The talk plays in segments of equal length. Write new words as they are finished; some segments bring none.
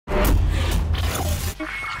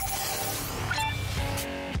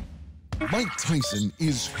Mike Tyson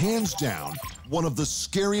is hands down one of the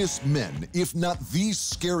scariest men, if not the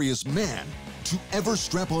scariest man, to ever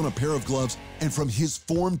strap on a pair of gloves, and from his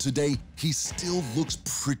form today, he still looks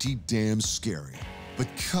pretty damn scary. But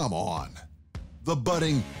come on. The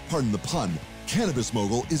budding, pardon the pun, cannabis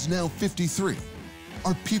mogul is now 53.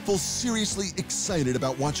 Are people seriously excited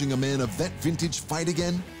about watching a man of that vintage fight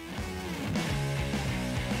again?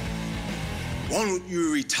 Why don't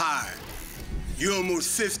you retire? You're almost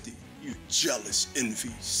 50, you jealous, envy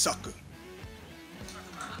sucker.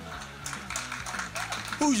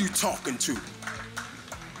 Who you talking to?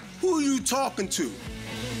 Who you talking to?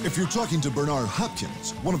 If you're talking to Bernard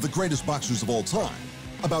Hopkins, one of the greatest boxers of all time,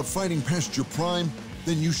 about fighting past your prime,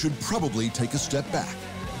 then you should probably take a step back.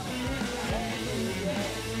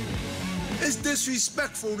 It's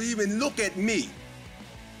disrespectful to even look at me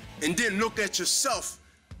and then look at yourself,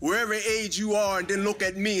 wherever age you are, and then look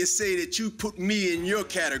at me and say that you put me in your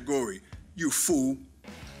category, you fool.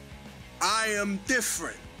 I am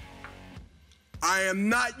different. I am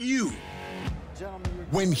not you.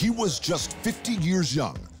 When he was just 50 years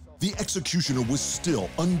young, the Executioner was still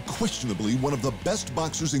unquestionably one of the best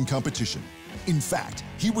boxers in competition. In fact,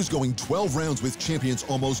 he was going 12 rounds with champions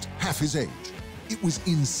almost half his age. It was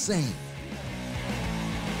insane.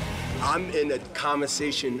 I'm in a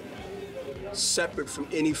conversation separate from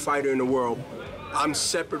any fighter in the world. I'm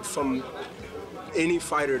separate from any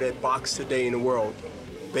fighter that boxed today in the world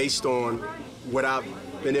based on what I've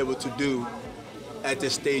been able to do at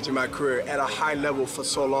this stage in my career at a high level for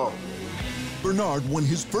so long. Bernard won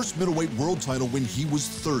his first middleweight world title when he was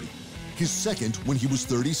 30, his second when he was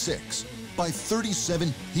 36. By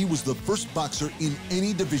 37, he was the first boxer in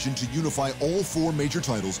any division to unify all 4 major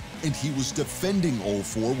titles, and he was defending all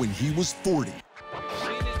 4 when he was 40.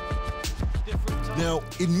 Now,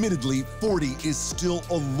 admittedly, 40 is still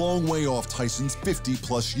a long way off Tyson's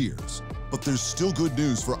 50-plus years, but there's still good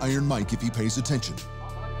news for Iron Mike if he pays attention.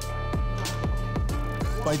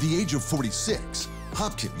 By the age of 46,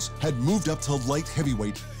 Hopkins had moved up to light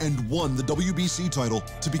heavyweight and won the WBC title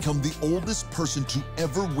to become the oldest person to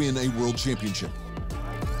ever win a world championship.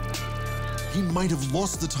 He might have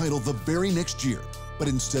lost the title the very next year, but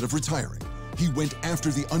instead of retiring, he went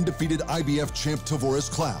after the undefeated IBF champ Tavoris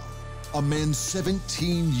Cloud, a man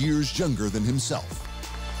 17 years younger than himself.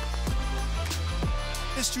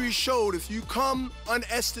 History showed if you come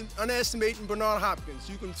underestimating Bernard Hopkins,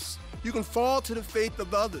 you can fall to the fate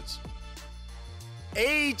of others.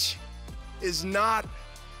 Age is not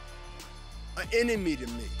an enemy to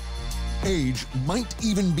me. Age might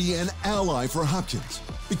even be an ally for Hopkins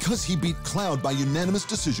because he beat Cloud by unanimous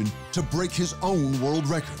decision to break his own world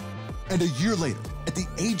record. And a year later, at the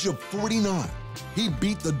age of 49, he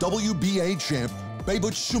beat the WBA champ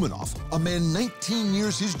Babut Shumanov, a man 19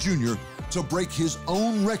 years his junior, to break his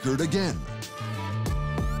own record again.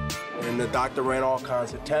 And the doctor ran all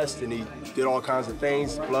kinds of tests, and he did all kinds of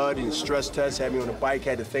things, blood and stress tests, had me on the bike,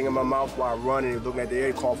 had the thing in my mouth while I run, and he was looking at the air,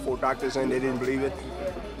 he called 4 doctors in, they didn't believe it.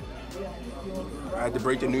 I had to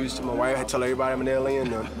break the news to my wife, I had to tell everybody I'm an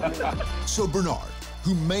alien. So Bernard,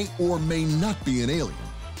 who may or may not be an alien,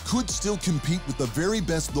 could still compete with the very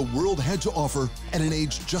best the world had to offer at an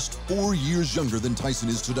age just 4 years younger than Tyson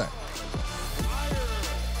is today.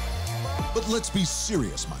 But let's be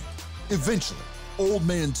serious, Mike. Eventually, old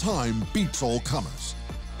man time beats all comers.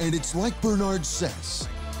 And it's like Bernard says.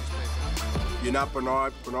 You're not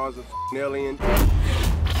Bernard. Bernard's a f***ing alien.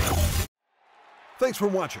 Thanks for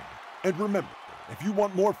watching. And remember, if you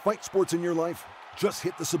want more fight sports in your life, just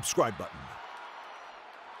hit the subscribe button.